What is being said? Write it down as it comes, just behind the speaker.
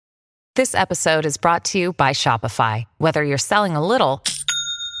This episode is brought to you by Shopify. Whether you're selling a little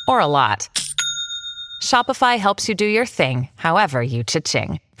or a lot, Shopify helps you do your thing, however you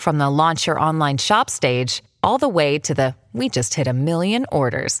cha-ching. From the launch your online shop stage, all the way to the we just hit 1 million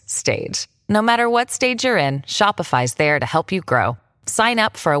orders stage. No matter what stage you're in, Shopify's there to help you grow. Sign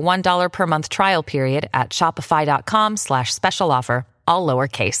up for a $1 per month trial period at shopify.com/special offer, all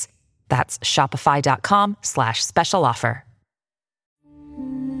lowercase. That's shopify.com/special offer.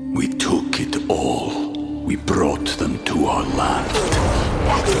 We took it all. We brought them to our land.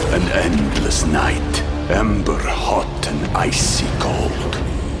 An endless night, ember hot and icy cold.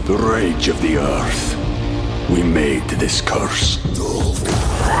 The rage of the earth. We made this curse.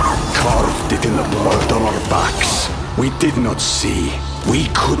 Carved it in the blood on our backs. We did not see. We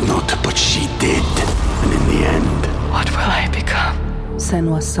could not, but she did. And in the end... What will I become?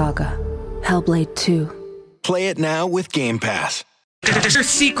 Senua's Saga. Hellblade 2. Play it now with Game Pass. Your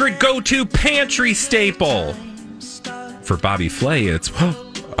secret go-to pantry staple. For Bobby Flay, it's...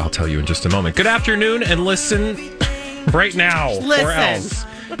 I'll tell you in just a moment. Good afternoon, and listen right now. Or else.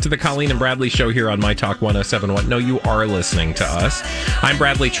 To the Colleen and Bradley show here on My Talk 107.1. No, you are listening to us. I'm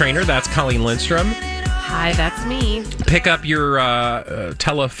Bradley Traynor. That's Colleen Lindstrom. Hi, that's me. Pick up your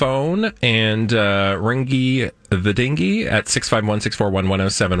telephone and ringy the dingy at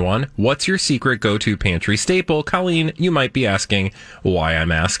 651-641-1071. What's your secret go-to pantry staple? Colleen, you might be asking why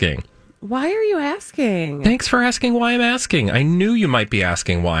I'm asking. Why are you asking? Thanks for asking why I'm asking. I knew you might be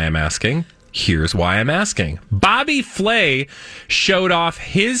asking why I'm asking. Here's why I'm asking. Bobby Flay showed off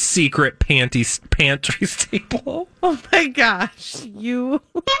his secret pantry staple. Oh my gosh, you.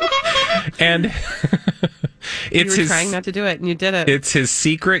 And it's you were trying not to do it, and you did it. It's his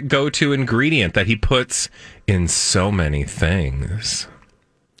secret go-to ingredient that he puts in so many things.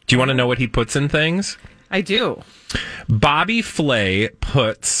 Do you want to know what he puts in things? I do. Bobby Flay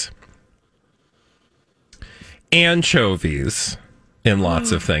puts anchovies in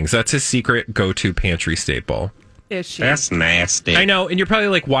lots of things. That's his secret go-to pantry staple. Is she? That's nasty. I know, and you're probably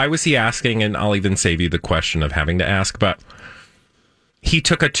like, why was he asking? And I'll even save you the question of having to ask, but he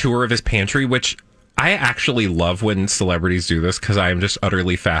took a tour of his pantry, which I actually love when celebrities do this because I am just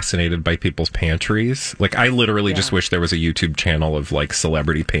utterly fascinated by people's pantries. Like, I literally just wish there was a YouTube channel of, like,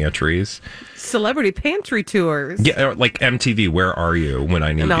 celebrity pantries. Celebrity pantry tours. Yeah, or, like MTV, where are you when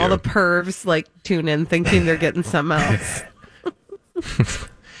I need you? And all the pervs, like, tune in thinking they're getting something else.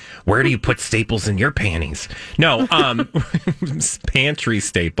 Where do you put staples in your panties? No, pantry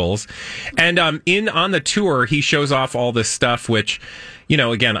staples. And on the tour, he shows off all this stuff, which, you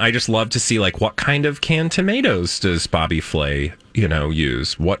know, again, I just love to see, like, what kind of canned tomatoes does Bobby Flay, you know,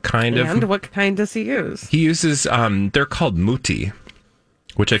 use? What kind does he use? He uses, they're called muti,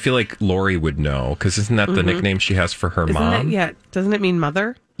 which I feel like Lori would know, because isn't that the nickname she has for her mom? Doesn't it mean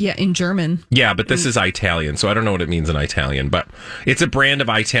mother? Yeah, in German. Yeah, but this is Italian, so I don't know what it means in Italian, but it's a brand of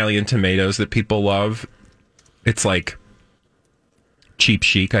Italian tomatoes that people love. It's like cheap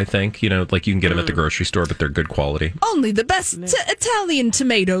chic, I think. You know, like you can get them at the grocery store, but they're good quality. Only the best Italian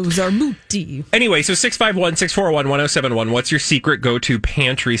tomatoes are muti. Anyway, so 651-641-1071. What's your secret go-to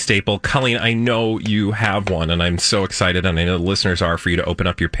pantry staple? Colleen, I know you have one, and I'm so excited, and I know the listeners are, for you to open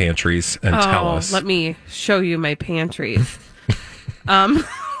up your pantries and tell us. Let me show you my pantries.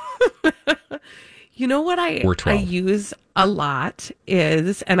 You know what I use a lot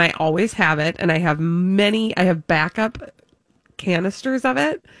is, and I always have it, and I have backup canisters of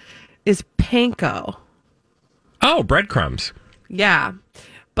it, is panko. Oh, breadcrumbs. Yeah.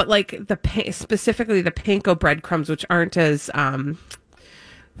 But like specifically the panko breadcrumbs, which aren't as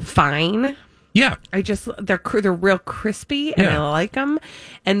fine. Yeah. They're real crispy, and I like them.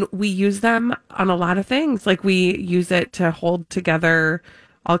 And we use them on a lot of things. Like, we use it to hold together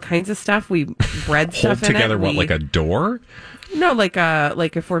all kinds of stuff. We bread stuff in it. Hold together what, like a door? No, like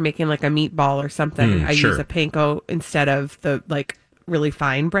if we're making like a meatball or something, I use a panko instead of the like really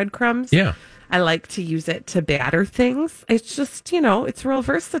fine breadcrumbs. Yeah. I like to use it to batter things. It's just, it's real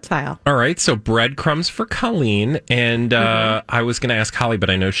versatile. All right, so breadcrumbs for Colleen. And I was going to ask Holly, but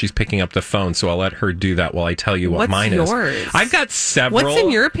I know she's picking up the phone, so I'll let her do that while I tell you what mine is. What's yours? I've got several. What's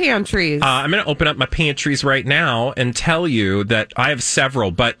in your pantries? I'm going to open up my pantries right now and tell you that I have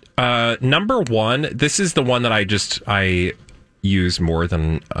several. But number one, this is the one that I use more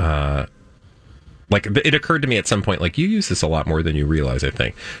than... Like, it occurred to me at some point, like, you use this a lot more than you realize, I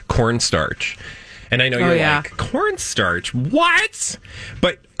think. Cornstarch. And I know you're like, cornstarch? What?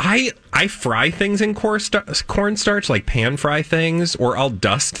 But I fry things in cornstarch, like pan fry things, or I'll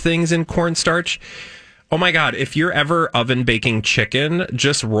dust things in cornstarch. Oh my God, if you're ever oven baking chicken,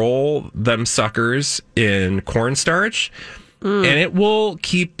 just roll them suckers in cornstarch. and it will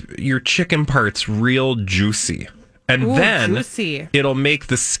keep your chicken parts real juicy. And then juicy. It'll make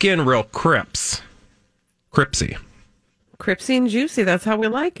the skin real cripsy. Cripsy and juicy. That's how we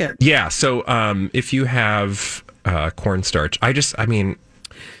like it. Yeah. So if you have cornstarch,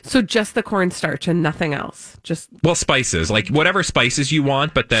 So just the cornstarch and nothing else. Spices, like whatever spices you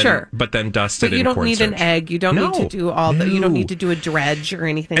want, but then dust it in cornstarch. But you don't need an egg. You don't need to do you don't need to do a dredge or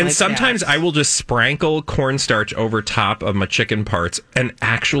anything like that. And sometimes I will just sprinkle cornstarch over top of my chicken parts. And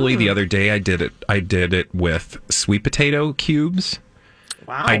actually the other day I did it with sweet potato cubes.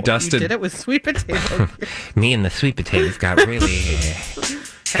 Wow. I dusted. You did it with sweet potato. Me and the sweet potatoes got really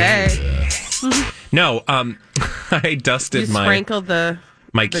Hey. No, I dusted you sprinkled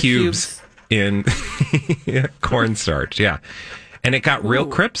my cubes in cornstarch, yeah. And it got real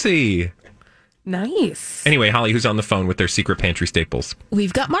cripsy. Nice. Anyway, Holly, who's on the phone with their secret pantry staples?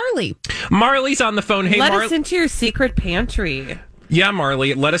 We've got Marley. Marley's on the phone. Hey, Let us into your secret pantry. Yeah,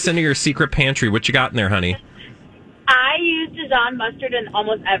 Marley, let us into your secret pantry. What you got in there, honey? I use Dijon mustard in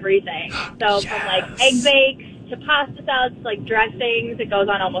almost everything. So from like egg bakes to pasta salads, like dressings, it goes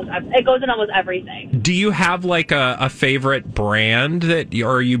in almost everything. Do you have like a favorite brand or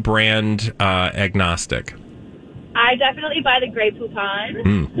are you brand agnostic? I definitely buy the Grey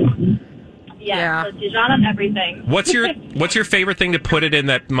Poupon. Yeah, so Dijon on everything. What's your favorite thing to put it in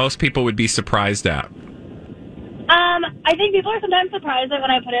that most people would be surprised at? I think people are sometimes surprised that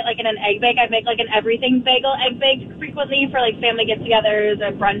when I put it like in an egg bake, I make like an everything bagel egg bake frequently for like family get-togethers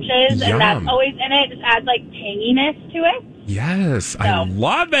or brunches, Yum. and that's always in it. Just adds like tanginess to it. Yes, I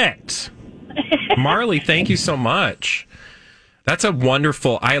love it. Marley, thank you so much. That's a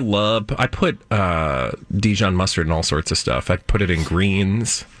wonderful. I put Dijon mustard in all sorts of stuff. I put it in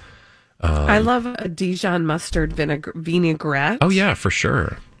greens. I love a Dijon mustard vinaigrette. Oh yeah, for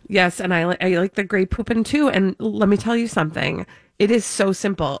sure. Yes, and I like the Grey Poupon too. And let me tell you something. It is so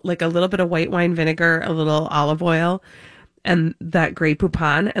simple. Like a little bit of white wine vinegar, a little olive oil, and that Grey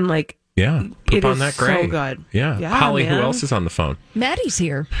Poupon. And like, poop on that gray. So good. Yeah. Holly, man. Who else is on the phone? Maddie's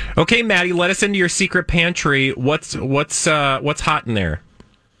here. Okay, Maddie, let us into your secret pantry. What's hot in there?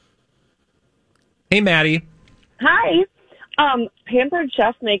 Hey, Maddie. Hi. Pampered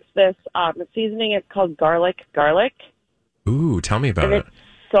Chef makes this seasoning. It's called garlic. Ooh, tell me about it. It's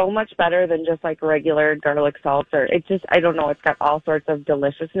so much better than just like regular garlic salt, or I don't know. It's got all sorts of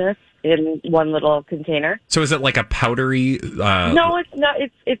deliciousness in one little container. So is it like a powdery? No, it's not.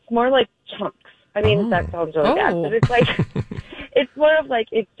 It's more like chunks. I mean, that sounds really bad, but it's like it's more of like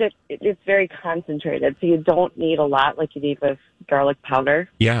it's very concentrated, so you don't need a lot like you need with garlic powder.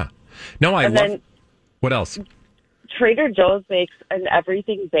 Yeah. No, I love. What else? Trader Joe's makes an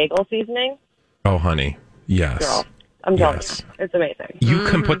everything bagel seasoning. Oh, honey, yes. Girl, I'm telling you, it's amazing. You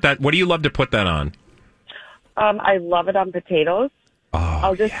can put that. What do you love to put that on? I love it on potatoes. Oh,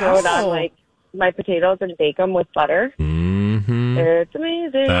 I'll just throw it on like my potatoes and bake them with butter. Mm-hmm. It's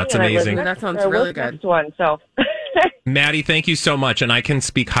amazing. That's amazing. That sounds really good. Next one, so. Maddie, thank you so much, and I can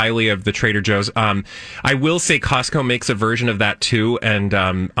speak highly of the Trader Joe's. I will say Costco makes a version of that too, and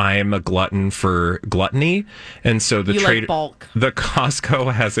I am a glutton for gluttony, and so the like bulk. The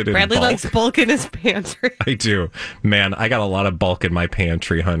Costco has it in Bradley bulk. likes bulk in his pantry. I do, man. I got a lot of bulk in my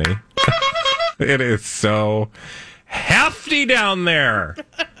pantry, honey. It is so hefty down there.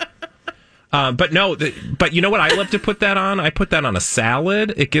 But you know what I love to put that on? I put that on a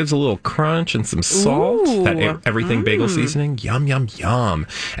salad. It gives a little crunch and some salt. Ooh. That everything bagel seasoning. Yum, yum, yum.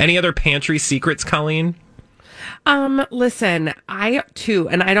 Any other pantry secrets, Colleen? Listen, I too,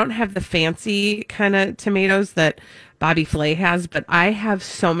 and I don't have the fancy kind of tomatoes that Bobby Flay has, but I have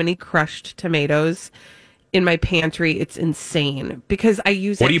so many crushed tomatoes in my pantry. It's insane because I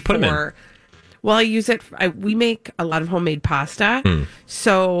use What do you put them in? Well, I use it. We make a lot of homemade pasta,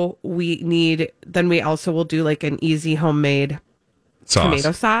 so then we also will do like an easy homemade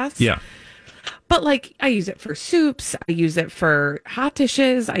tomato sauce. Yeah, but like I use it for soups. I use it for hot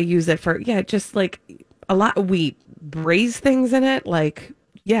dishes. I use it for just like a lot. We braise things in it. Like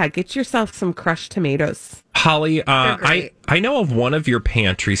get yourself some crushed tomatoes. Holly, I know of one of your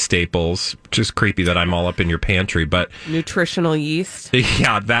pantry staples, which is creepy that I'm all up in your pantry, but nutritional yeast.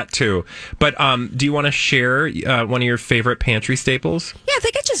 Yeah, that too. But do you want to share one of your favorite pantry staples? Yeah, I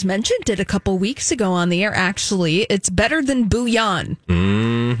think I just mentioned it a couple weeks ago on the air. Actually, it's better than bouillon.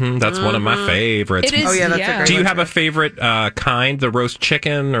 Mm-hmm. That's one of my favorites. It is. That's a great Do you one. have a favorite kind? The roast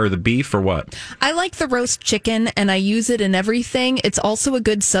chicken or the beef or what? I like the roast chicken, and I use it in everything. It's also a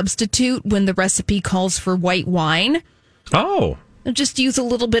good substitute when the recipe calls for white wine. Oh. I'll just use a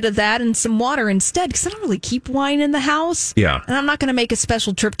little bit of that and some water instead because I don't really keep wine in the house. Yeah. And I'm not going to make a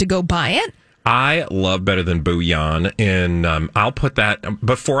special trip to go buy it. I love Better Than Bouillon, and I'll put that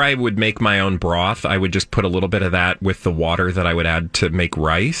before I would make my own broth. I would just put a little bit of that with the water that I would add to make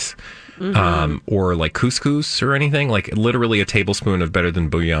rice, or like couscous or anything. Like literally a tablespoon of Better Than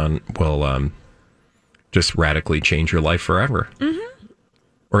Bouillon will just radically change your life forever,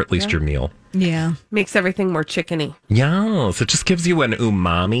 or at least your meal. Yeah, makes everything more chickeny. Yes, it just gives you an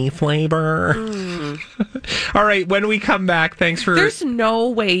umami flavor. All right, when we come back, thanks for... There's no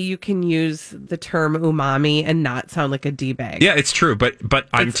way you can use the term umami and not sound like a D-bag. Yeah, it's true, but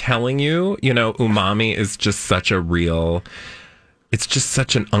I'm telling you, umami is just such a real... It's just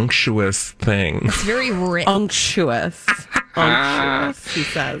such an unctuous thing. It's very rich. Unctuous, he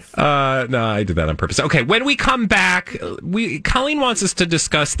says. No, I did that on purpose. Okay, when we come back, Colleen wants us to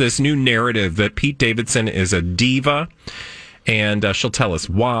discuss this new narrative that Pete Davidson is a diva, and she'll tell us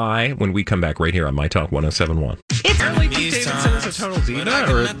why when we come back right here on My Talk 107.1. Apparently Pete Davidson is a total diva,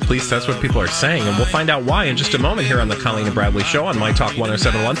 or at least that's what people are saying, and we'll find out why in just a moment here on the Colleen and Bradley Show on My Talk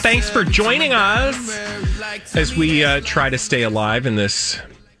 107.1. Thanks for joining us as we try to stay alive in this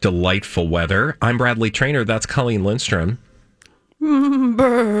delightful weather. I'm Bradley Traynor. That's Colleen Lindstrom.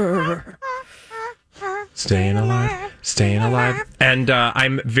 Staying alive. And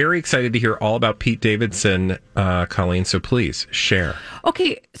I'm very excited to hear all about Pete Davidson, Colleen. So please share.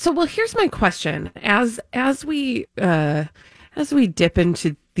 Okay, so here's my question. As we dip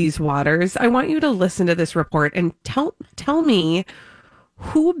into these waters, I want you to listen to this report and tell me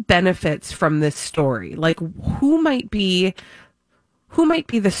who benefits from this story. Like who might be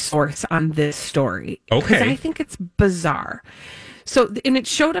the source on this story? Okay, because I think it's bizarre. So, and it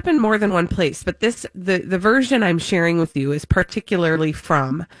showed up in more than one place, but the version I'm sharing with you is particularly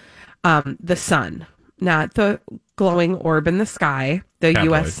from The Sun, not the glowing orb in the sky, the tabloid.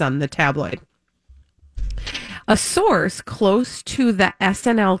 U.S. Sun, the tabloid. A source close to the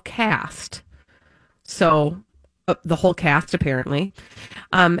SNL cast, so the whole cast apparently,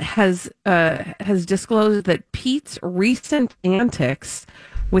 has disclosed that Pete's recent antics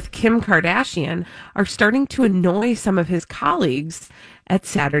with Kim Kardashian are starting to annoy some of his colleagues at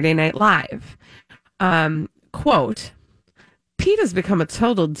Saturday Night Live. Quote, Pete has become a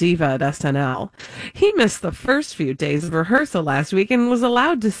total diva at SNL. He missed the first few days of rehearsal last week and was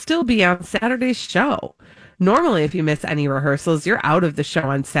allowed to still be on Saturday's show. Normally, if you miss any rehearsals, you're out of the show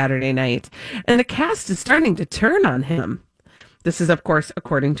on Saturday night, and the cast is starting to turn on him. This is, of course,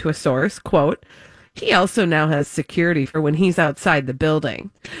 according to a source. Quote, he also now has security for when he's outside the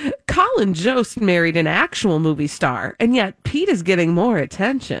building. Colin Jost married an actual movie star, and yet Pete is getting more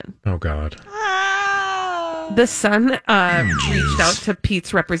attention. Oh, God. The Sun reached out to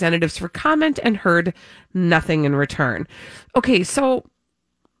Pete's representatives for comment and heard nothing in return. Okay, so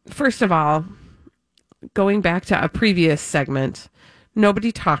first of all, going back to a previous segment,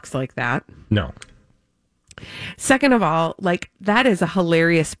 nobody talks like that. No. Second of all, like, that is a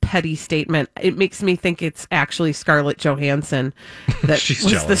hilarious, petty statement. It makes me think it's actually Scarlett Johansson that was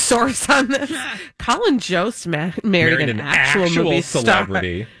jealous. The source on this. Colin Jost married an actual movie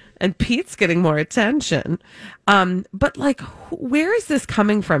celebrity. Star, and Pete's getting more attention. But, like, where is this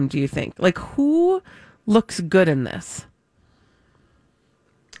coming from, do you think? Like, who looks good in this?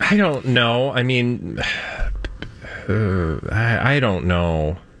 I don't know. I mean, I don't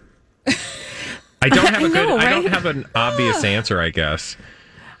know. I don't have I don't have an obvious answer, I guess.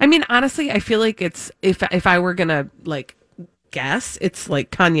 I mean, honestly, I feel like it's if I were gonna like guess, it's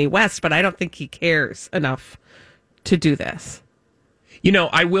like Kanye West, but I don't think he cares enough to do this.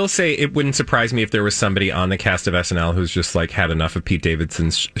 I will say it wouldn't surprise me if there was somebody on the cast of SNL who's just like had enough of Pete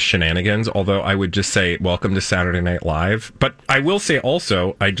Davidson's shenanigans. Although I would just say, welcome to Saturday Night Live. But I will say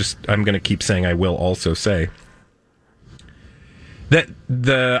also, I'm going to keep saying I will also say that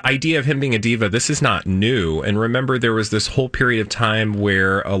the idea of him being a diva, this is not new. And remember, there was this whole period of time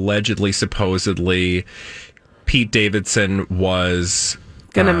where allegedly, supposedly, Pete Davidson was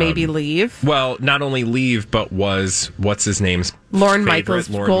gonna maybe leave. Well, not only leave, but was what's his name's Lorne Michaels'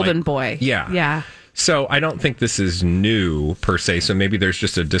 golden boy. Yeah. So I don't think this is new per se. So maybe there's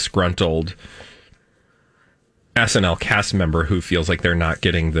just a disgruntled SNL cast member who feels like they're not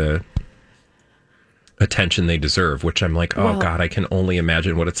getting the attention they deserve, which I'm like, God, I can only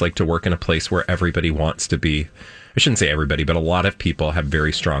imagine what it's like to work in a place where everybody wants to be. I shouldn't say everybody, but a lot of people have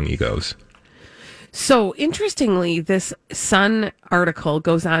very strong egos. So interestingly, this Sun article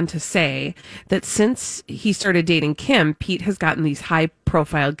goes on to say that since he started dating Kim, Pete has gotten these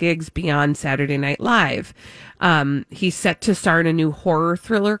high-profile gigs beyond Saturday Night Live. He's set to star in a new horror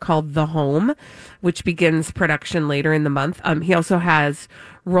thriller called The Home, which begins production later in the month. He also has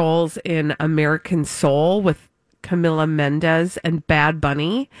roles in American Soul with Camila Mendes and Bad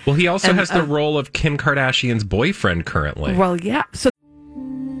Bunny. Well, he also has the role of Kim Kardashian's boyfriend currently. Well, yeah. So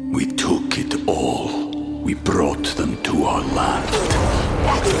we took it all. We brought them to our land.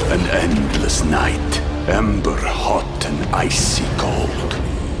 An endless night, ember hot and icy cold.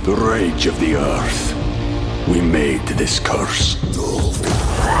 The rage of the earth. We made this curse.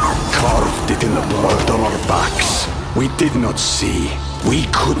 Carved it in the blood on our backs. We did not see. We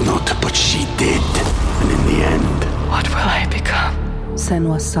could not, but she did. And in the end... What will I become?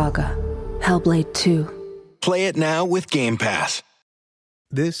 Senua's Saga. Hellblade 2. Play it now with Game Pass.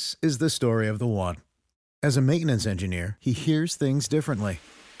 This is the story of the one. As a maintenance engineer, he hears things differently.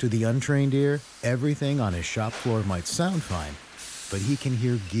 To the untrained ear, everything on his shop floor might sound fine, but he can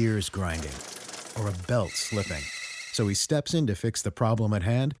hear gears grinding or a belt slipping. So he steps in to fix the problem at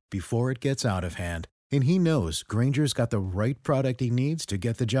hand before it gets out of hand. And he knows Grainger's got the right product he needs to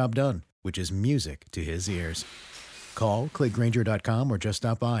get the job done, which is music to his ears. Call, click Grainger.com, or just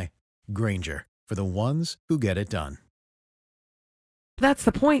stop by. Grainger, for the ones who get it done. that's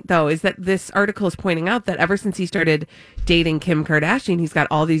the point, though, is that this article is pointing out that ever since he started dating Kim Kardashian, he's got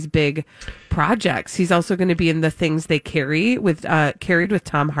all these big projects. He's also going to be in the Things They Carried with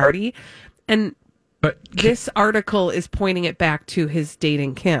Tom Hardy. But this article is pointing it back to his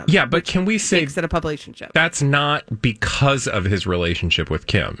dating Kim. Yeah, but can we say makes it a publicationship? That's not because of his relationship with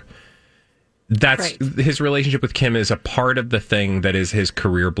Kim. That's right. His relationship with Kim is a part of the thing that is his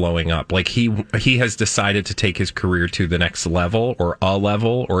career blowing up. Like he has decided to take his career to the next level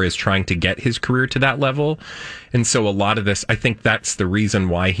or is trying to get his career to that level. And so a lot of this, I think that's the reason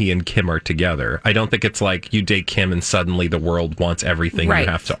why he and Kim are together. I don't think it's like you date Kim and suddenly the world wants everything you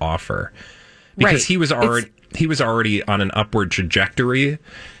have to offer. Because he was already on an upward trajectory.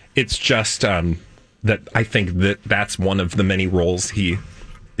 It's just that I think that's one of the many roles he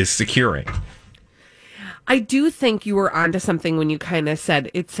is securing. I do think you were onto something when you kind of said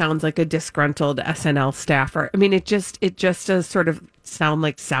it sounds like a disgruntled SNL staffer. I mean, it just does sort of sound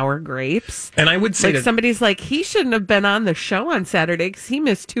like sour grapes. And I would say like somebody's like, he shouldn't have been on the show on Saturday because he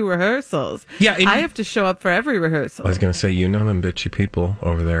missed 2 rehearsals. Yeah, I have to show up for every rehearsal. I was going to say, them bitchy people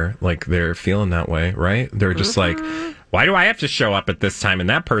over there, like they're feeling that way, right? They're just like, why do I have to show up at this time and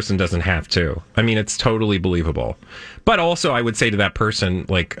that person doesn't have to? I mean, it's totally believable. But also, I would say to that person,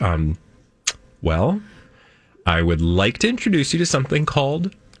 like, well, I would like to introduce you to something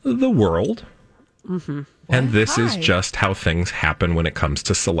called The World. Mm-hmm. And this is just how things happen when it comes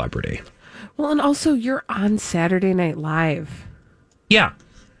to celebrity. Well, and also you're on Saturday Night Live. Yeah.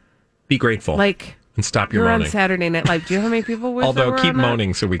 Be grateful. And stop your moaning. You're on Saturday Night Live. Do you know how many people wish Although, keep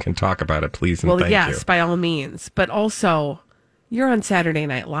moaning so we can talk about it, please, and thank you. Well, yes, by all means. But also, you're on Saturday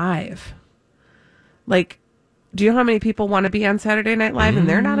Night Live. Like, do you know how many people want to be on Saturday Night Live and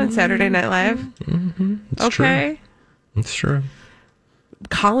they're not on Saturday Night Live? Mm-hmm. It's true. It's true.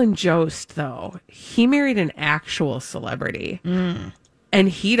 Colin Jost, though, he married an actual celebrity. And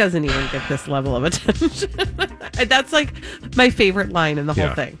he doesn't even get this level of attention. That's like my favorite line in the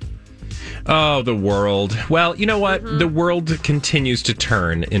whole thing. Oh, the world. Well, you know what? The world continues to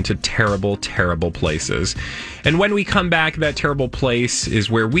turn into terrible, terrible places. And when we come back, that terrible place is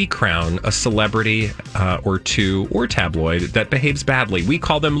where we crown a celebrity or two or tabloid that behaves badly. We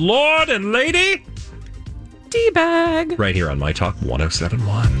call them Lord and Lady D-Bag. Right here on My Talk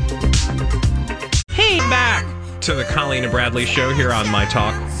 107.1. Hey, back to the Colleen and Bradley show here on My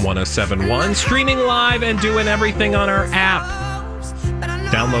Talk 107.1. Streaming live and doing everything on our app.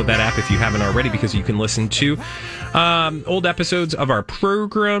 Download that app if you haven't already, because you can listen to old episodes of our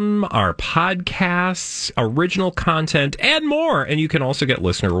program, our podcasts, original content, and more. And you can also get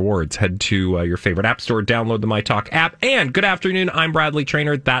listener rewards. Head to your favorite app store, download the My Talk app. And good afternoon, I'm Bradley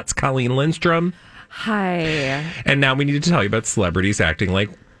Traynor. That's Colleen Lindstrom. Hi. And now we need to tell you about celebrities acting like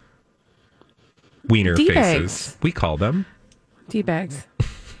wiener faces. We call them D-bags.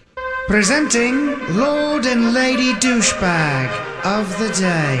 Presenting Lord and Lady Douchebag of the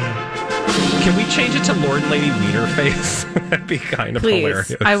Day. Can we change it to Lord and Lady Wiener Face? That'd be kind of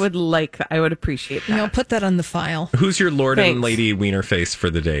hilarious. I would like that. I would appreciate that. I'll put that on the file. Who's your Lord and Lady Wiener Face for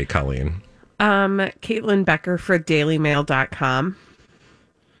the day, Colleen? Caitlin Becker for DailyMail.com.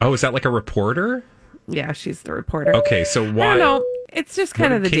 Oh, is that like a reporter? Yeah, she's the reporter. Okay, so why? I don't know. It's just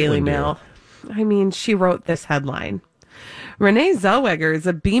kind of the Daily Mail. I mean, she wrote this headline. Renee Zellweger is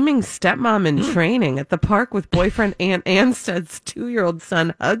a beaming stepmom in training at the park with boyfriend Aunt Ansted's 2-year-old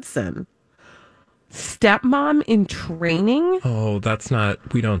son, Hudson. Stepmom in training? Oh,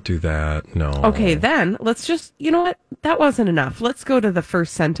 we don't do that. No. Okay, then let's just, you know what? That wasn't enough. Let's go to the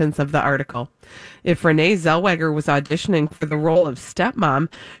first sentence of the article. If Renee Zellweger was auditioning for the role of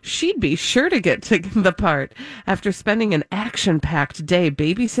stepmom, she'd be sure to get the part after spending an action-packed day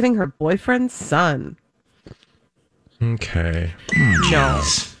babysitting her boyfriend's son. Okay.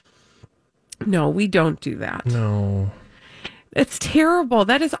 No, we don't do that. No. It's terrible.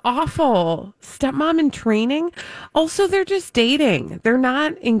 That is awful. Stepmom in training. Also, they're just dating. They're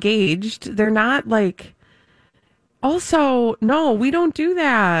not engaged. They're not like. Also, no, we don't do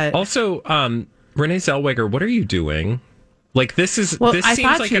that. Also, Renee Zellweger, what are you doing? Like, this is. Well, this I seems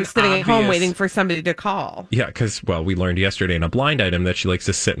thought like she was sitting obvious... at home waiting for somebody to call. Yeah, because, we learned yesterday in a blind item that she likes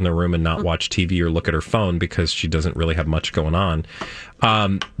to sit in the room and not watch TV or look at her phone because she doesn't really have much going on.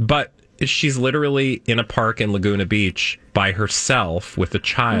 But she's literally in a park in Laguna Beach by herself with a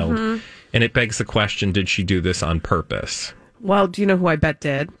child. Mm-hmm. And it begs the question, did she do this on purpose? Well, do you know who I bet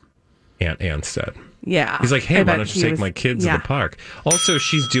did? Aunt Anstead. Yeah. He's like, hey, why don't you take my kids to the park? Also,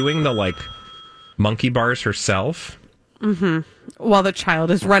 she's doing the, monkey bars herself. Mm-hmm. While the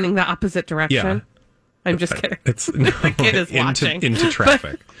child is running the opposite direction. Yeah. I'm just kidding. The kid is watching. Into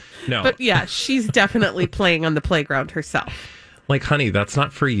traffic. But yeah, she's definitely playing on the playground herself. Like, honey, that's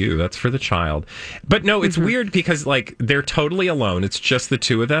not for you. That's for the child. But no, it's weird because, they're totally alone. It's just the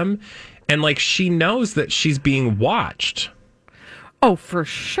two of them. And, she knows that she's being watched. Oh, for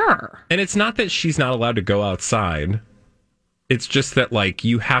sure. And it's not that she's not allowed to go outside. It's just that,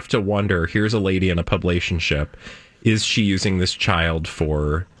 you have to wonder, here's a lady in a publicationship. Is she using this child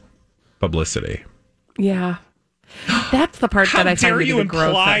for publicity? Yeah. That's the part that I find to be the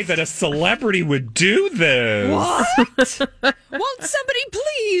grossest. How dare you imply that a celebrity would do this? What? Won't somebody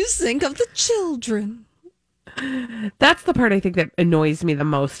please think of the children? That's the part I think that annoys me the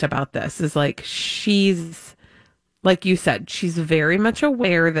most about this is she's, like you said, she's very much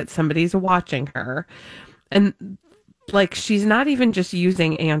aware that somebody's watching her. And she's not even just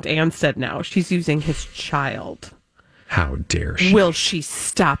using Aunt Anstead now. She's using his child. How dare she? Will she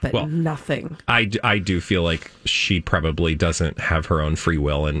stop it? Well, nothing. I do feel like she probably doesn't have her own free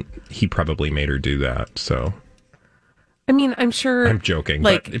will, and he probably made her do that. So, I mean, I'm sure. I'm joking,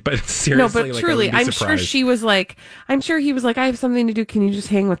 but seriously, no, but truly, I'm sure she was I'm sure he was I have something to do. Can you just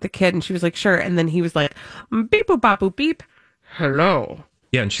hang with the kid? And she was like, sure. And then he was like, beep boop bop boop beep. Hello.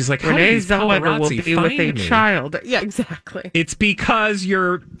 Yeah, and she's like, Renee Zellweger will be with a child. Yeah, exactly. It's because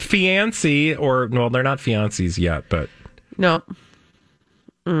your fiancé, they're not fiancés yet, but. No.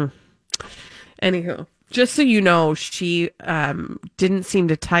 Anywho, just so you know, she didn't seem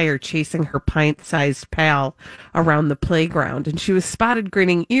to tire chasing her pint-sized pal around the playground, and she was spotted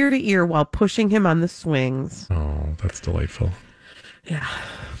grinning ear to ear while pushing him on the swings. Oh, that's delightful. Yeah.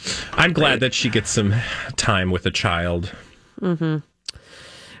 I'm glad that she gets some time with a child. Mm-hmm.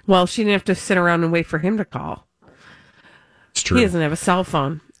 Well, she didn't have to sit around and wait for him to call. It's true. He doesn't have a cell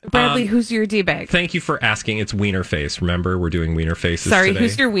phone. Bradley, who's your D-bag? Thank you for asking. It's Wiener Face. Remember, we're doing Wiener Faces today.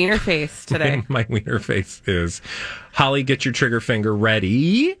 Who's your Wiener Face today? My Wiener Face is, Holly, get your trigger finger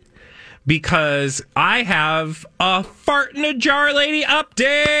ready, because I have a Fart in a Jar Lady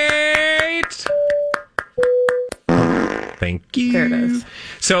update. Thank you. There it is.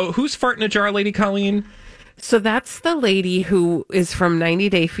 So, who's Fart in a Jar Lady, Colleen? So that's the lady who is from 90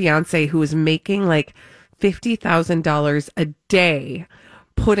 Day Fiancé who is making $50,000 a day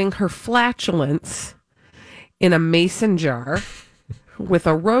putting her flatulence in a mason jar with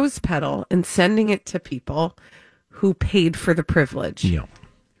a rose petal and sending it to people who paid for the privilege. Yeah.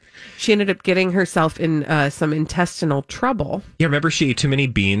 She ended up getting herself in some intestinal trouble. Yeah, remember she ate too many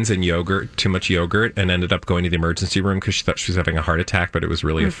beans and yogurt, too much yogurt, and ended up going to the emergency room because she thought she was having a heart attack, but it was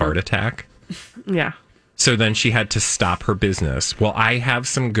really a fart attack. Yeah. So then she had to stop her business. Well, I have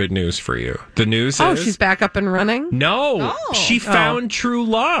some good news for you. The news is... Oh, she's back up and running? No. Oh. She found true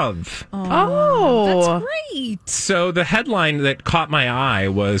love. Oh. That's great. So the headline that caught my eye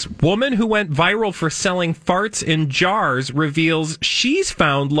was, woman who went viral for selling farts in jars reveals she's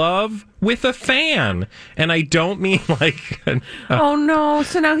found love with a fan. And I don't mean oh, no.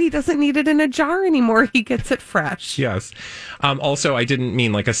 So now he doesn't need it in a jar anymore. He gets it fresh. Yes. Also, I didn't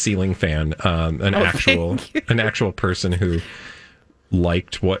mean like a ceiling fan. An actual person who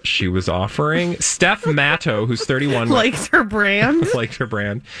liked what she was offering. Steph Matto, who's 31. Likes her brand? Liked her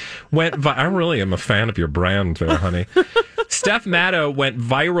brand. I really am a fan of your brand there, honey. Steph Matto went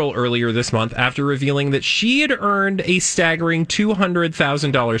viral earlier this month after revealing that she had earned a staggering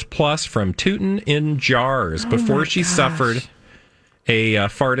 $200,000 plus from tootin' in jars before she suffered a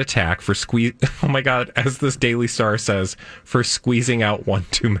fart attack for oh my God, as this Daily Star says, for squeezing out one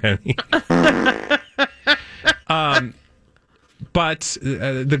too many. But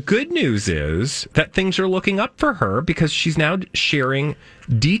the good news is that things are looking up for her because she's now sharing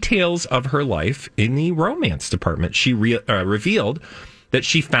details of her life in the romance department. She revealed that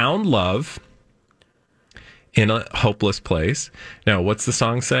she found love in a hopeless place. Now, what's the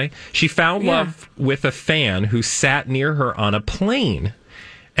song say? She found love with a fan who sat near her on a plane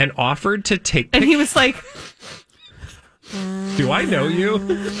and offered to take pictures. And he was like, do I know you?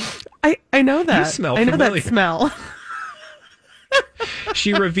 I know that. You smell I know familiar. that smell.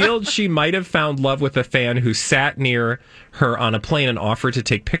 She revealed she might have found love with a fan who sat near her on a plane and offered to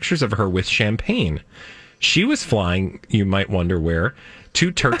take pictures of her with champagne. She was flying, you might wonder where,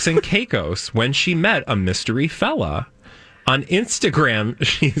 to Turks and Caicos when she met a mystery fella. On Instagram,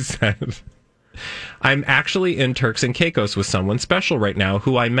 she said, I'm actually in Turks and Caicos with someone special right now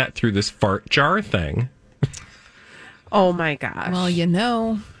who I met through this fart jar thing. Oh my gosh. Well, you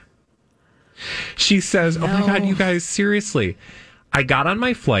know. She says, oh my God, you guys, seriously. I got on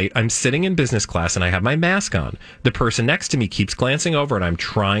my flight. I'm sitting in business class and I have my mask on. The person next to me keeps glancing over and I'm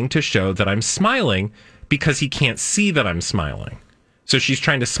trying to show that I'm smiling because he can't see that I'm smiling. So she's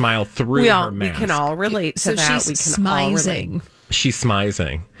trying to smile through her mask. We can all relate to that. She's smizing. She's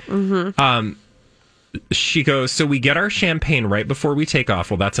smizing. Mm-hmm. She goes, so we get our champagne right before we take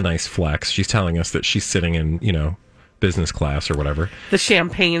off. Well, that's a nice flex. She's telling us that she's sitting in, business class or whatever. The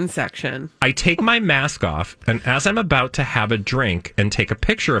champagne section. I take my mask off, and as I'm about to have a drink and take a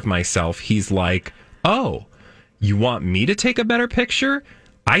picture of myself, he's like, oh, you want me to take a better picture?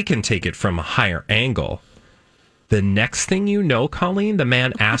 I can take it from a higher angle. The next thing you know, Colleen, the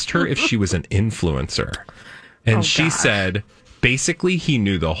man asked her if she was an influencer. And she said, basically, he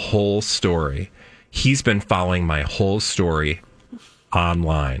knew the whole story. He's been following my whole story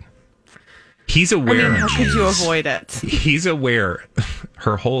online. He's aware. How could you avoid it? He's aware.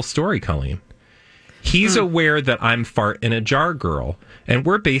 Her whole story, Colleen. He's aware that I'm fart in a jar girl. And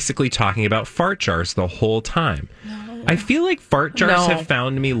we're basically talking about fart jars the whole time. No. I feel like fart jars have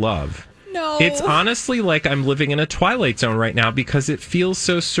found me love. No. It's honestly like I'm living in a Twilight Zone right now because it feels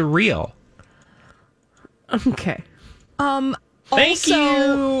so surreal. Okay. Thank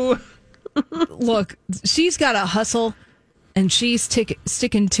you. Look, she's got to hustle. And she's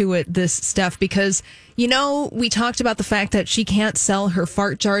sticking to it, this stuff, because, we talked about the fact that she can't sell her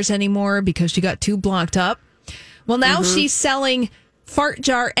fart jars anymore because she got too blocked up. Well, now she's selling fart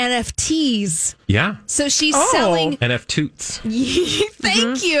jar NFTs. Yeah. So she's selling... NF toots.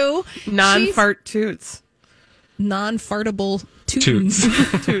 Thank you. Non-fart toots. Non-fartable toots.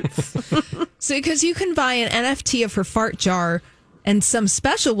 So because you can buy an NFT of her fart jar... And some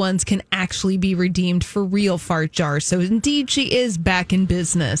special ones can actually be redeemed for real fart jars. So indeed, she is back in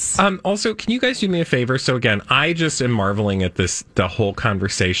business. Also, can you guys do me a favor? So again, I just am marveling at the whole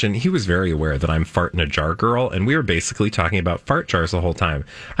conversation. He was very aware that I'm fart in a jar girl, and we were basically talking about fart jars the whole time.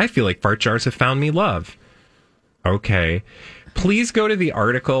 I feel like fart jars have found me love. Okay. Please go to the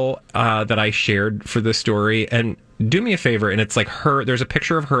article that I shared for the story and do me a favor. And it's like there's a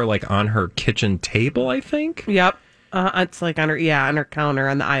picture of her like on her kitchen table, I think. Yep. It's like on her counter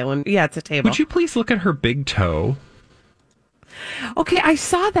on the island. Yeah, it's a table. Would you please look at her big toe? Okay, I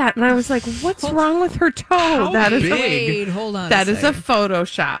saw that and I was like, what's wrong with her toe? How big? Wait, hold on. That is a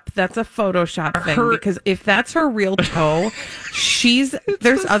Photoshop. That's a Photoshop thing. Because if that's her real toe,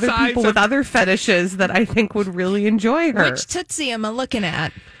 there's other people with other fetishes that I think would really enjoy her. Which Tootsie am I looking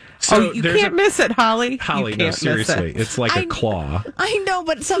at? So you can't miss it, Holly. Holly, no, seriously. It's like a claw. I know,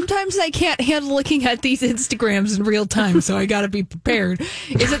 but sometimes I can't handle looking at these Instagrams in real time, so I got to be prepared.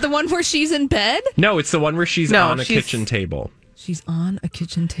 Is it the one where she's in bed? No, it's the one where she's on a kitchen table. She's on a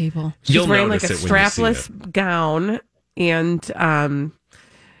kitchen table. She's wearing like a strapless gown and, and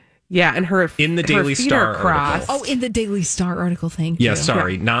her in the Daily Star article. Oh, in the Daily Star article, thank you. Yeah,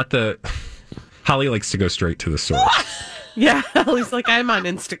 sorry, not the... Holly likes to go straight to the source. Yeah, Holly's like, I'm on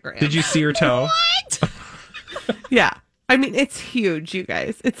Instagram. Did you see her toe? What? Yeah. I mean, it's huge, you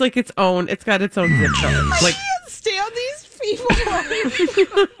guys. It's like it's got its own zip code. Like, I can't stand these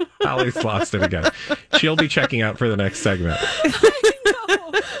people. Holly's lost it again. She'll be checking out for the next segment. I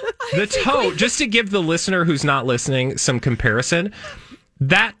know. The toe, just to give the listener who's not listening some comparison,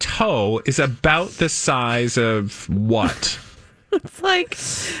 that toe is about the size of what? It's like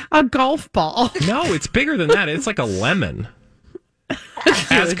a golf ball. No, it's bigger than that. It's like a lemon.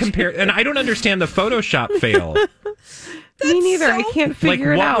 As compared, and I don't understand the Photoshop fail. Me neither. I can't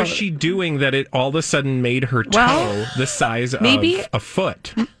figure it out. What was she doing that it all of a sudden made her toe the size of a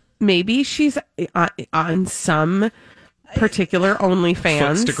foot? Maybe she's on some particular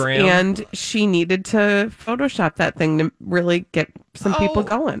OnlyFans, Footstagram. and she needed to Photoshop that thing to really get some people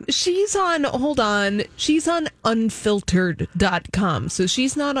going. She's on unfiltered.com. So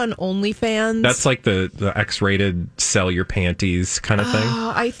she's not on OnlyFans. That's like the X-rated sell your panties kind of thing.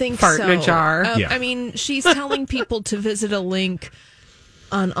 I think Fart so. in a jar. Yeah. I mean, she's telling people to visit a link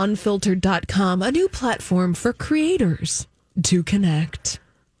on unfiltered.com, a new platform for creators to connect.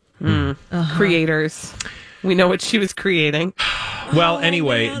 Creators. We know what she was creating. Well,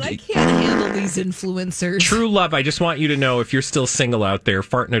 anyway, Man, I can't handle these influencers. True love, I just want you to know, if you're still single out there,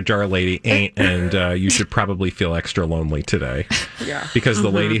 fart in a jar lady ain't, and you should probably feel extra lonely today. Yeah. Because the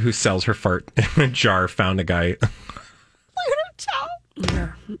lady who sells her fart in a jar found a guy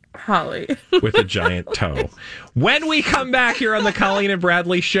Holly. with a giant toe. When we come back here on the Colleen and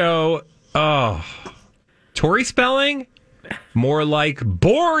Bradley Show, Tori Spelling? More like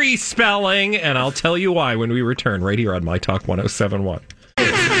Bory Spelling, and I'll tell you why when we return right here on My Talk 107.1.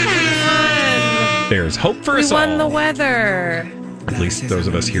 There's hope for us all. We won the weather. At least those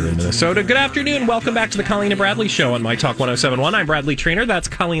of us here in Minnesota. Good afternoon. Welcome back to the Colleen and Bradley Show on My Talk 107.1. I'm Bradley Traynor. That's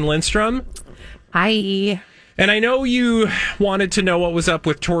Colleen Lindstrom. Hi. And I know you wanted to know what was up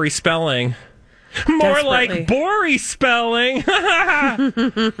with Tori Spelling. More like Bory Spelling.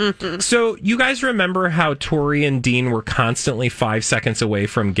 So you guys remember how Tori and Dean were constantly 5 seconds away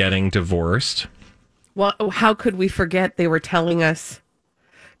from getting divorced? Well, how could we forget they were telling us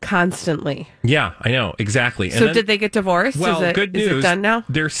constantly? Yeah, I know. Exactly. So did they get divorced? Well, good news. Is it done now?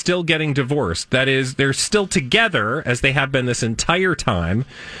 They're still getting divorced. That is, they're still together, as they have been this entire time.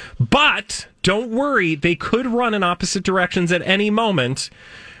 But don't worry, they could run in opposite directions at any moment,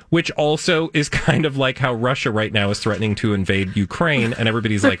 which also is kind of like how Russia right now is threatening to invade Ukraine. And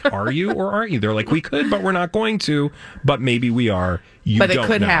everybody's like, are you or aren't you? They're like, we could, but we're not going to. But maybe we are. But it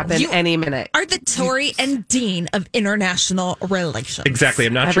could happen any minute. Are the Tori and Dean of international relations. Exactly.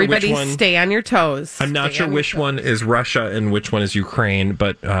 I'm not sure which one. Everybody stay on your toes. I'm not sure which one is Russia and which one is Ukraine,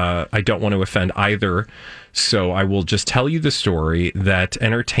 but I don't want to offend either. So I will just tell you the story that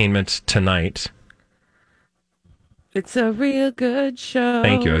Entertainment Tonight... It's a real good show.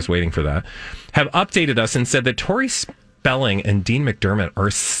 Thank you. I was waiting for that. Have updated us and said that Tori Spelling and Dean McDermott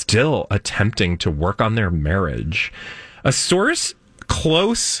are still attempting to work on their marriage. A source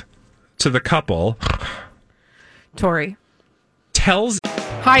close to the couple, Tori, tells...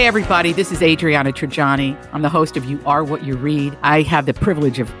 Hi, everybody. This is Adriana Trajani. I'm the host of You Are What You Read. I have the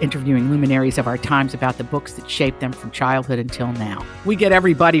privilege of interviewing luminaries of our times about the books that shaped them from childhood until now. We get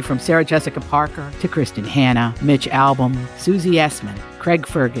everybody from Sarah Jessica Parker to Kristen Hanna, Mitch Albom, Susie Essman, Craig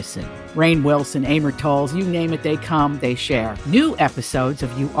Ferguson, Rainn Wilson, Amor Tolls, you name it, they come, they share. New episodes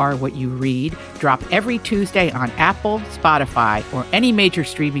of You Are What You Read drop every Tuesday on Apple, Spotify, or any major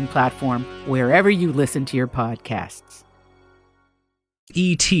streaming platform wherever you listen to your podcasts.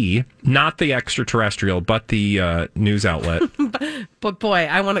 E.T., not the extraterrestrial, but the news outlet. But boy,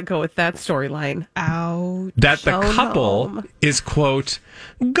 I want to go with that storyline. Ouch. That the couple is, quote,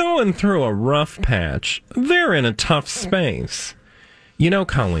 going through a rough patch. They're in a tough space. You know,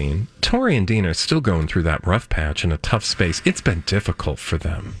 Colleen, Tori and Dean are still going through that rough patch in a tough space. It's been difficult for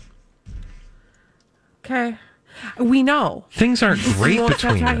them. Okay. We know. Things aren't great between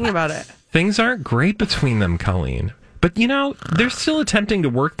them. Stop talking about it. Things aren't great between them, Colleen. But, you know, they're still attempting to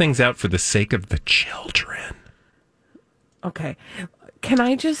work things out for the sake of the children. Okay. Can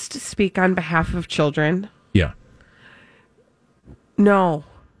I just speak on behalf of children? Yeah. No,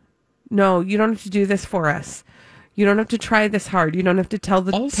 you don't have to do this for us. You don't have to try this hard. You don't have to tell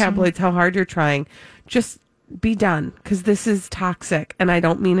the tabloids how hard you're trying. Just be done, because this is toxic, and I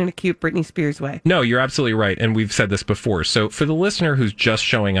don't mean in a cute Britney Spears way. No, you're absolutely right, and we've said this before. So for the listener who's just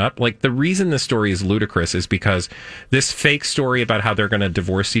showing up, like, the reason this story is ludicrous is because this fake story about how they're going to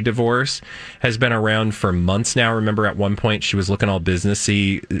divorce has been around for months now. Remember, at one point she was looking all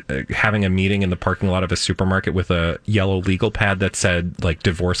businessy, having a meeting in the parking lot of a supermarket with a yellow legal pad that said, like,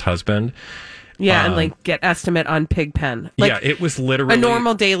 divorce husband. Yeah, and like get estimate on Pigpen. Like, yeah, it was literally a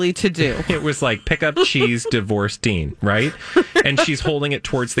normal daily to do. It was like pick up cheese, divorce Dean, right? And she's holding it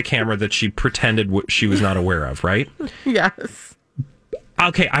towards the camera that she pretended she was not aware of, right? Yes.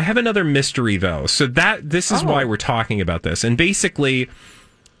 Okay, I have another mystery though. So this is why we're talking about this. And basically,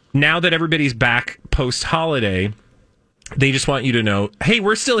 now that everybody's back post-holiday, they just want you to know, hey,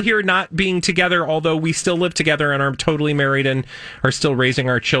 we're still here not being together, although we still live together and are totally married and are still raising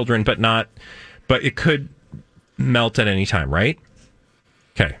our children, but it could melt at any time, right?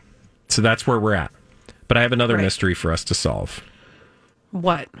 Okay. So that's where we're at. But I have another mystery for us to solve.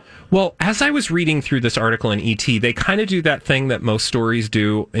 What? Well, as I was reading through this article in ET, they kind of do that thing that most stories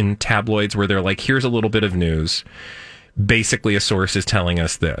do in tabloids where they're like, here's a little bit of news. basically a source is telling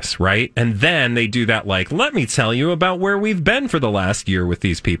us this, right? And then they do that, like, let me tell you about where we've been for the last year with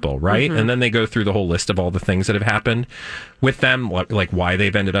these people, right? And then they go through the whole list of all the things that have happened with them, like why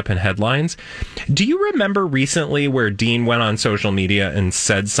they've ended up in headlines. Do you remember recently where Dean went on social media and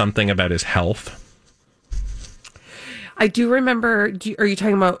said something about his health? I do remember. Are you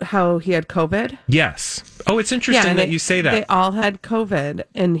talking about how he had COVID? Yes. Oh, it's interesting that you say that. They all had COVID,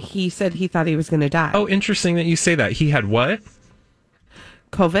 and he said he thought he was going to die. Oh, interesting that you say that. He had what?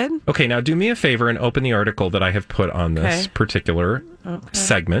 COVID. Okay, now do me a favor and open the article that I have put on this particular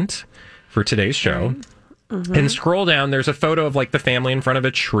segment for today's show. And scroll down. There's a photo of like the family in front of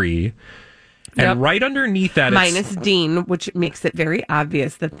a tree. And right underneath that, minus Dean, which makes it very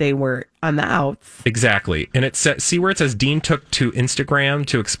obvious that they were on the outs. Exactly. And it says, see where it says Dean took to Instagram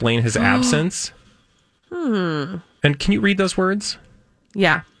to explain his absence? And can you read those words?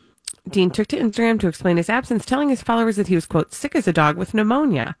 Yeah. Dean took to Instagram to explain his absence, telling his followers that he was, quote, sick as a dog with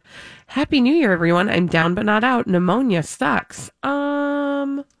pneumonia. Happy New Year, everyone. I'm down but not out. Pneumonia sucks.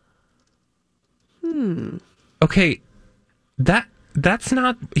 Okay. That's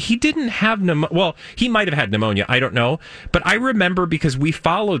not, he didn't have pneumonia. Well, he might have had pneumonia. I don't know. But I remember because we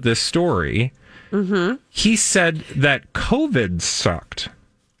followed this story, he said that COVID sucked.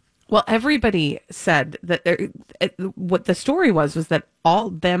 Well, everybody said that what the story was that all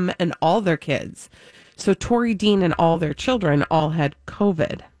them and all their kids, so Tori, Dean, and all their children all had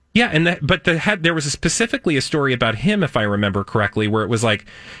COVID. Yeah, and there was specifically a story about him, if I remember correctly, where it was like,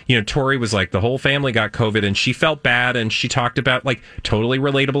 you know, Tori was like, the whole family got COVID, and she felt bad, and she talked about like totally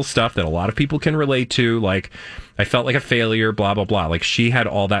relatable stuff that a lot of people can relate to, like, I felt like a failure, blah, blah, blah. Like, she had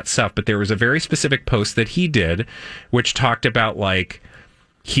all that stuff, but there was a very specific post that he did, which talked about like,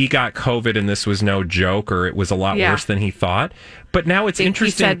 he got COVID and this was no joke, or it was a lot worse than he thought. But now it's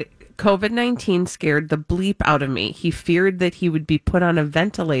interesting. He said, COVID-19 scared the bleep out of me. He feared that he would be put on a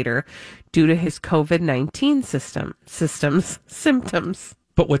ventilator due to his COVID-19 symptoms.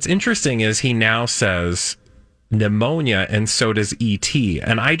 But what's interesting is he now says pneumonia, and so does ET.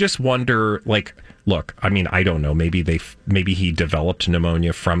 And I just wonder, like, look, I mean, I don't know. Maybe he developed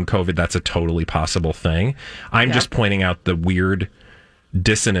pneumonia from COVID. That's a totally possible thing. I'm just pointing out the weird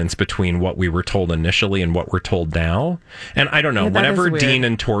dissonance between what we were told initially and what we're told now. And I don't know, whenever Dean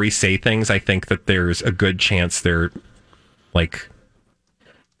and Tori say things, I think that there's a good chance they're like,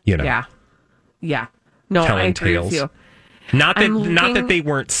 you know, no, telling I agree tales. with you. Not that they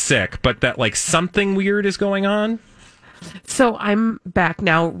weren't sick, but that like something weird is going on. So I'm back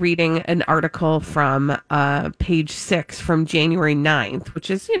now reading an article from page 6 from January 9th,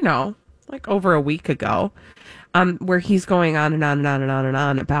 which is, you know, like over a week ago. Where he's going on and on and on and on and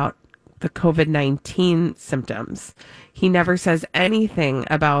on about the COVID-19 symptoms. He never says anything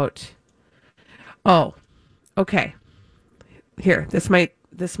about, oh, okay. Here, this might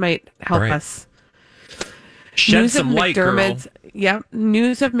help us. Shed some light, girl. Yeah,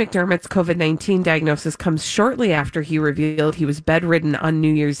 news of McDermott's COVID-19 diagnosis comes shortly after he revealed he was bedridden on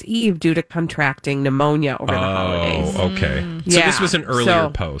New Year's Eve due to contracting pneumonia over the holidays. Oh, okay. So this was an earlier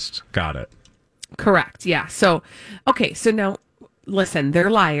post. Got it. Correct. Yeah. So, okay. So now, listen, they're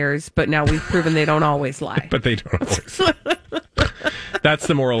liars, but now we've proven they don't always lie. But they don't always. That's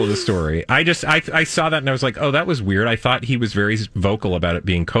the moral of the story. I saw that and I was like, oh, that was weird. I thought he was very vocal about it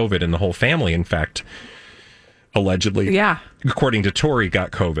being COVID, and the whole family, in fact, allegedly, according to Tori,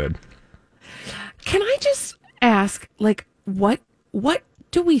 got COVID. Can I just ask, like, what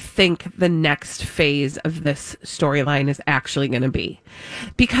do we think the next phase of this storyline is actually going to be?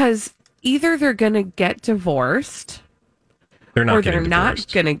 Because either they're going to get divorced, they're not going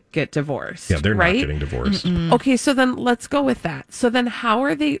to get divorced. Yeah, they're right? not getting divorced. Okay, so then let's go with that. So then how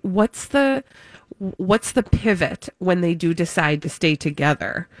are they, what's the pivot when they do decide to stay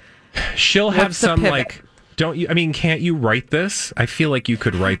together? She'll have some like, don't you, I mean, can't you write this? I feel like you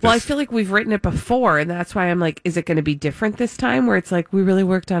could write this. Well, I feel like we've written it before, and that's why I'm like, is it going to be different this time, where it's like, we really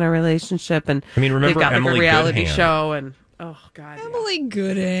worked on our relationship, and I mean, remember they've got Emily like a reality Goodhand. show, and oh God. Emily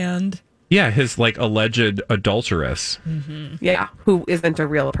Goodhand. Yeah, his like alleged adulteress. Yeah, who isn't a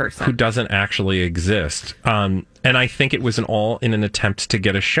real person. Who doesn't actually exist. And I think it was all in an attempt to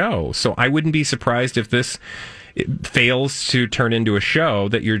get a show. So I wouldn't be surprised if this fails to turn into a show,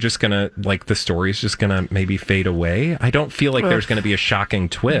 that you're just going to, like, the story's just going to maybe fade away. I don't feel like there's going to be a shocking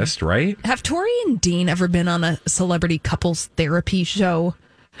twist, right? Have Tori and Dean ever been on a celebrity couples therapy show?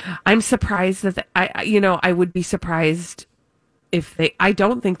 I'm surprised that I would be surprised if they, I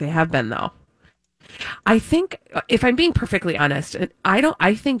don't think they have been, though. I think, if I'm being perfectly honest,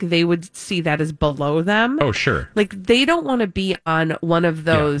 I think they would see that as below them. Oh, sure. Like, they don't want to be on one of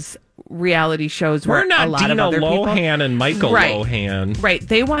those reality shows where we're not a lot Dina of other Lohan people, and Michael Lohan. Right.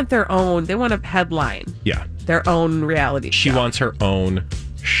 They want their own, they want a headline. Yeah. Their own reality show. She wants her own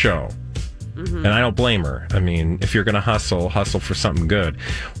show. And I don't blame her. I mean, if you're going to hustle for something good.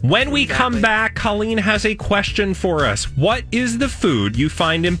 When we come back, Colleen has a question for us. What is the food you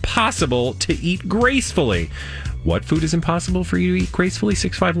find impossible to eat gracefully? What food is impossible for you to eat gracefully?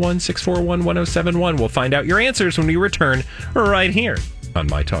 651-641-1071. We'll find out your answers when we return right here on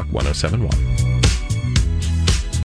My Talk 1071.